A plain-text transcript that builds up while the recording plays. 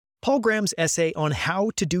Paul Graham's essay on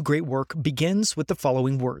how to do great work begins with the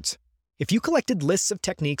following words. If you collected lists of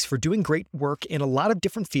techniques for doing great work in a lot of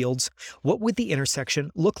different fields, what would the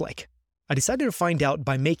intersection look like? I decided to find out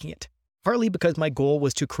by making it, partly because my goal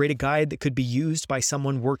was to create a guide that could be used by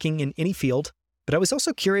someone working in any field, but I was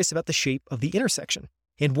also curious about the shape of the intersection.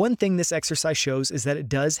 And one thing this exercise shows is that it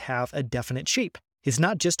does have a definite shape. It's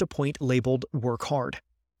not just a point labeled work hard.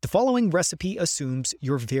 The following recipe assumes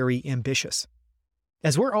you're very ambitious.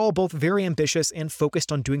 As we're all both very ambitious and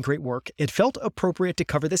focused on doing great work, it felt appropriate to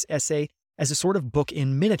cover this essay as a sort of book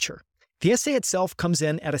in miniature. The essay itself comes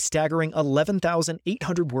in at a staggering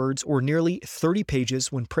 11,800 words or nearly 30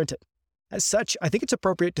 pages when printed. As such, I think it's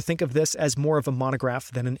appropriate to think of this as more of a monograph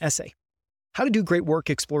than an essay. How to Do Great Work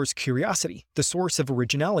explores curiosity, the source of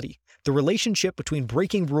originality, the relationship between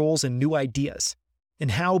breaking rules and new ideas, and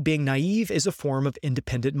how being naive is a form of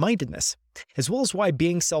independent-mindedness, as well as why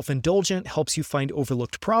being self-indulgent helps you find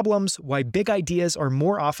overlooked problems, why big ideas are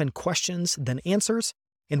more often questions than answers,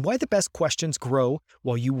 and why the best questions grow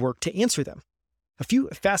while you work to answer them. A few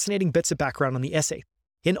fascinating bits of background on the essay.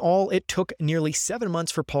 In all, it took nearly 7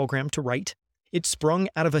 months for Paul Graham to write. It sprung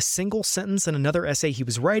out of a single sentence in another essay he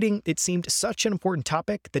was writing. It seemed such an important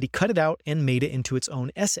topic that he cut it out and made it into its own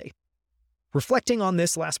essay. Reflecting on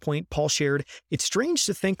this last point, Paul shared, "It's strange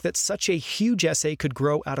to think that such a huge essay could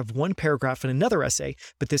grow out of one paragraph in another essay,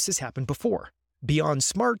 but this has happened before. Beyond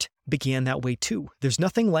Smart began that way too. There's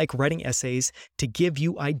nothing like writing essays to give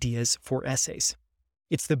you ideas for essays.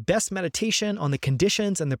 It's the best meditation on the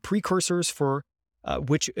conditions and the precursors from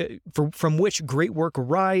which great work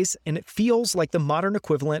arise, and it feels like the modern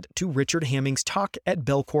equivalent to Richard Hamming's talk at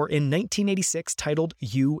Belcourt in 1986 titled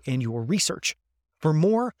You and Your Research. For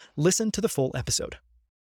more, listen to the full episode.